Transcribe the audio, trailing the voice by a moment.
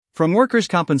From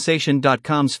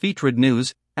WorkersCompensation.com's featured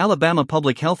news, Alabama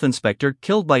public health inspector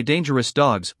killed by dangerous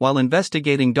dogs while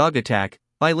investigating dog attack,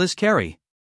 by Liz Carey.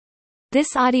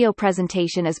 This audio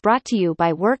presentation is brought to you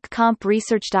by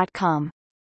WorkCompResearch.com.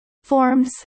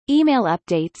 Forms, email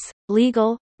updates,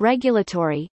 legal,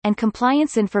 regulatory, and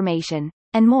compliance information,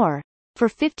 and more, for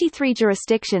 53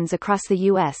 jurisdictions across the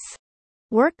U.S.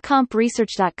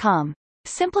 WorkCompResearch.com,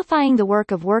 simplifying the work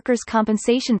of workers'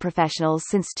 compensation professionals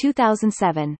since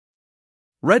 2007.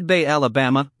 Red Bay,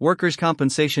 Alabama,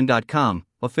 WorkersCompensation.com.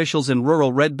 Officials in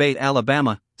rural Red Bay,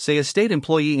 Alabama, say a state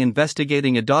employee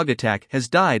investigating a dog attack has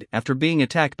died after being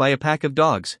attacked by a pack of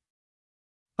dogs.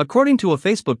 According to a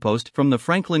Facebook post from the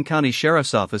Franklin County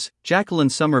Sheriff's Office, Jacqueline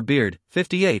Summer Beard,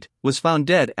 58, was found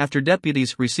dead after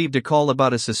deputies received a call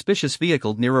about a suspicious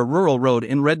vehicle near a rural road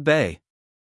in Red Bay.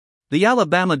 The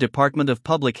Alabama Department of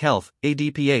Public Health,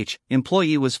 ADPH,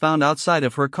 employee was found outside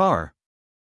of her car.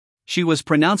 She was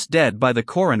pronounced dead by the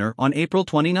coroner on April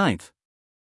 29.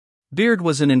 Beard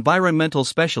was an environmental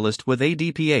specialist with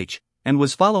ADPH, and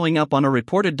was following up on a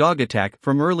reported dog attack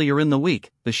from earlier in the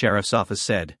week, the sheriff's office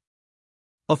said.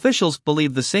 Officials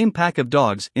believe the same pack of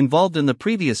dogs involved in the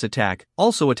previous attack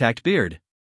also attacked Beard.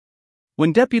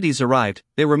 When deputies arrived,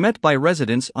 they were met by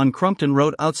residents on Crumpton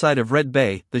Road outside of Red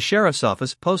Bay, the sheriff's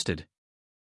office posted.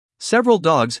 Several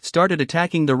dogs started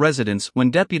attacking the residents when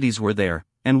deputies were there,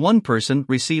 and one person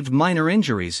received minor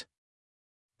injuries.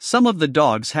 Some of the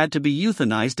dogs had to be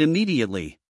euthanized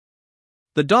immediately.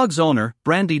 The dog's owner,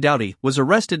 Brandy Doughty, was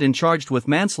arrested and charged with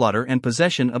manslaughter and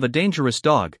possession of a dangerous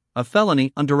dog, a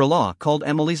felony under a law called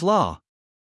Emily's Law.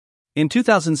 In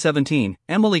 2017,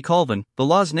 Emily Colvin, the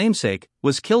law's namesake,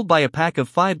 was killed by a pack of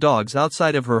 5 dogs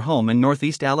outside of her home in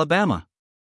northeast Alabama.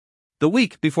 The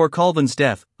week before Colvin's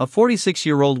death, a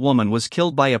 46-year-old woman was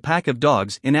killed by a pack of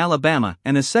dogs in Alabama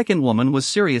and a second woman was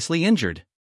seriously injured.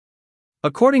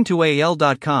 According to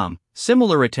AL.com,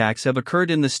 similar attacks have occurred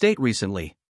in the state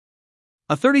recently.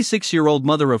 A 36-year-old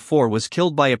mother of 4 was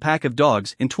killed by a pack of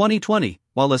dogs in 2020,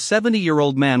 while a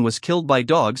 70-year-old man was killed by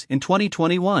dogs in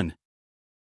 2021.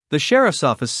 The sheriff's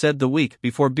office said the week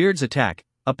before Beard's attack,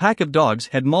 a pack of dogs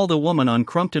had mauled a woman on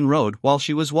Crumpton Road while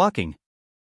she was walking.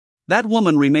 That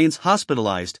woman remains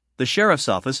hospitalized, the sheriff's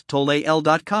office told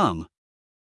AL.com.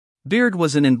 Beard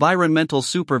was an environmental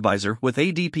supervisor with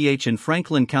ADPH in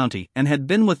Franklin County and had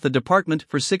been with the department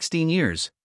for 16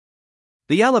 years.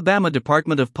 The Alabama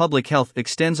Department of Public Health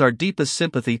extends our deepest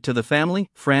sympathy to the family,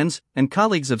 friends, and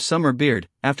colleagues of Summer Beard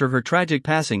after her tragic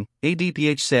passing,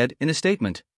 ADPH said in a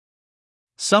statement.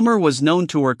 Summer was known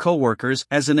to her co-workers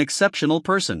as an exceptional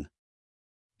person.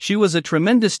 She was a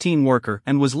tremendous team worker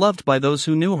and was loved by those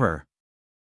who knew her.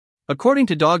 According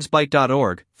to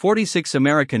dogsbite.org, 46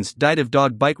 Americans died of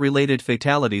dog bite-related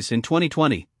fatalities in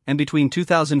 2020, and between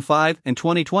 2005 and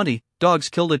 2020, dogs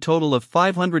killed a total of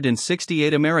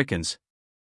 568 Americans.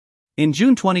 In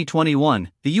June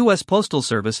 2021, the U.S. Postal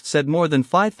Service said more than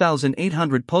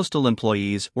 5,800 postal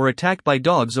employees were attacked by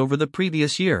dogs over the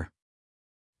previous year.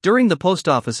 During the post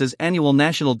office's annual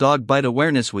National Dog Bite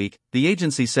Awareness Week, the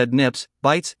agency said nips,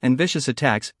 bites, and vicious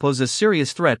attacks pose a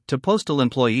serious threat to postal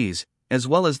employees, as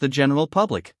well as the general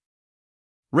public.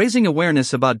 Raising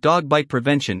awareness about dog bite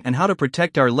prevention and how to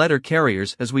protect our letter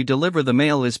carriers as we deliver the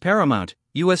mail is paramount,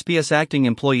 USPS Acting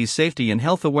Employee Safety and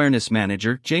Health Awareness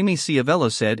Manager Jamie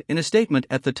Ciavello said in a statement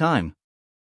at the time.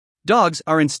 Dogs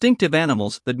are instinctive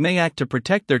animals that may act to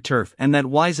protect their turf, and that's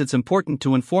why it's important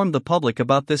to inform the public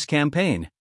about this campaign.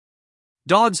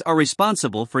 Dogs are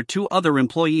responsible for 2 other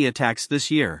employee attacks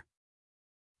this year.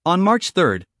 On March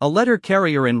 3, a letter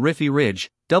carrier in Riffy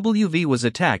Ridge, WV, was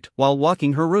attacked while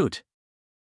walking her route.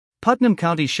 Putnam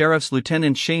County Sheriff's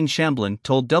Lieutenant Shane Shamblin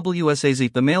told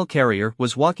WSAZ the mail carrier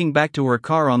was walking back to her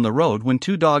car on the road when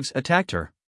 2 dogs attacked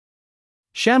her.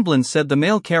 Shamblin said the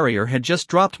mail carrier had just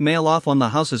dropped mail off on the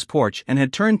house's porch and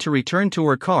had turned to return to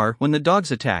her car when the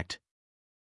dogs attacked.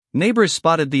 Neighbors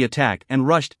spotted the attack and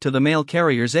rushed to the mail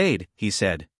carrier's aid, he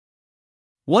said.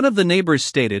 One of the neighbors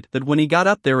stated that when he got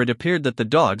up there it appeared that the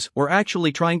dogs were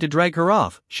actually trying to drag her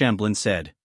off, Shamblin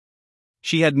said.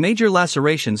 She had major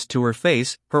lacerations to her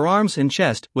face, her arms and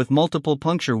chest with multiple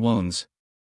puncture wounds.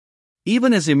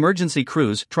 Even as emergency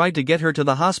crews tried to get her to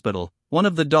the hospital, one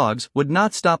of the dogs would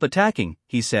not stop attacking,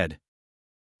 he said.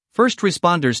 First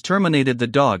responders terminated the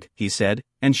dog, he said,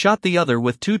 and shot the other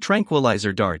with 2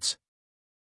 tranquilizer darts.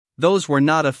 Those were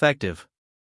not effective.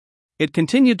 It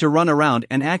continued to run around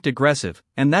and act aggressive,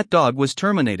 and that dog was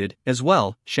terminated as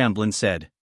well, Shamblin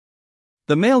said.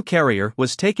 The mail carrier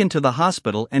was taken to the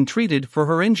hospital and treated for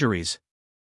her injuries.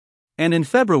 And in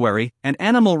February, an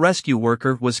animal rescue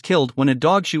worker was killed when a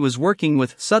dog she was working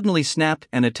with suddenly snapped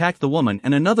and attacked the woman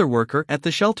and another worker at the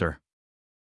shelter.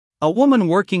 A woman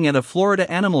working at a Florida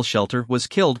animal shelter was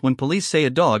killed when police say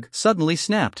a dog suddenly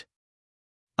snapped.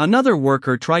 Another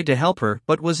worker tried to help her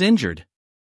but was injured.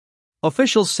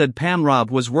 Officials said Pam Robb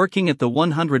was working at the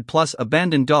 100-plus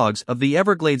abandoned dogs of the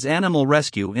Everglades Animal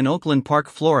Rescue in Oakland Park,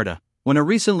 Florida, when a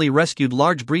recently rescued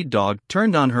large breed dog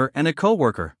turned on her and a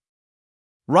co-worker.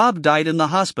 Robb died in the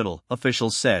hospital,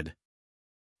 officials said.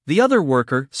 The other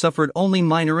worker suffered only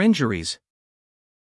minor injuries.